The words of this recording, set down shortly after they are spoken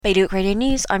Bailiwick Radio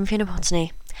News, I'm Fiona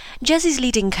Potney. Jersey's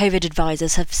leading COVID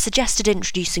advisors have suggested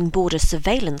introducing border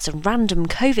surveillance and random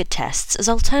COVID tests as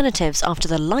alternatives after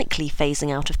the likely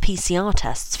phasing out of PCR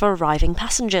tests for arriving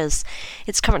passengers.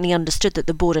 It's currently understood that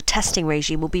the border testing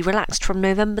regime will be relaxed from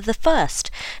November the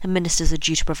 1st, and ministers are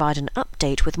due to provide an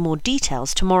update with more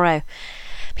details tomorrow.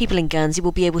 People in Guernsey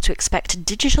will be able to expect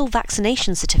digital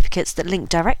vaccination certificates that link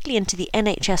directly into the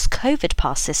NHS COVID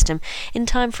pass system in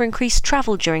time for increased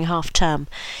travel during half-term.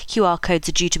 QR codes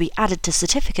are due to be added to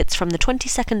certificates from the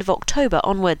 22nd of October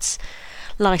onwards.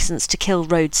 Licence to Kill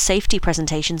road safety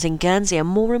presentations in Guernsey are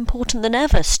more important than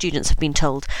ever, students have been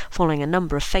told, following a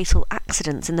number of fatal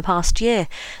accidents in the past year.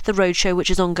 The roadshow, which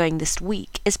is ongoing this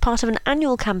week, is part of an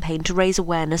annual campaign to raise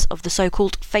awareness of the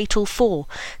so-called Fatal Four: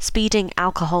 speeding,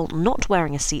 alcohol, not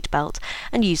wearing a seatbelt,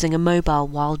 and using a mobile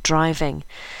while driving.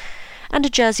 And a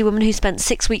Jersey woman who spent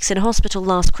 6 weeks in hospital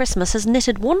last Christmas has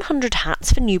knitted 100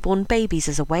 hats for newborn babies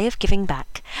as a way of giving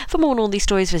back. For more on all these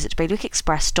stories, visit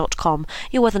bailiwickexpress.com.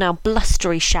 Your weather now: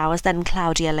 blustery showers, then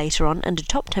cloudier later on, and a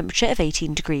top temperature of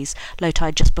 18 degrees. Low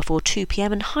tide just before 2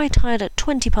 p.m. and high tide at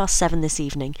 7:20 this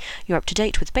evening. You're up to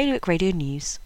date with Bailiwick Radio News.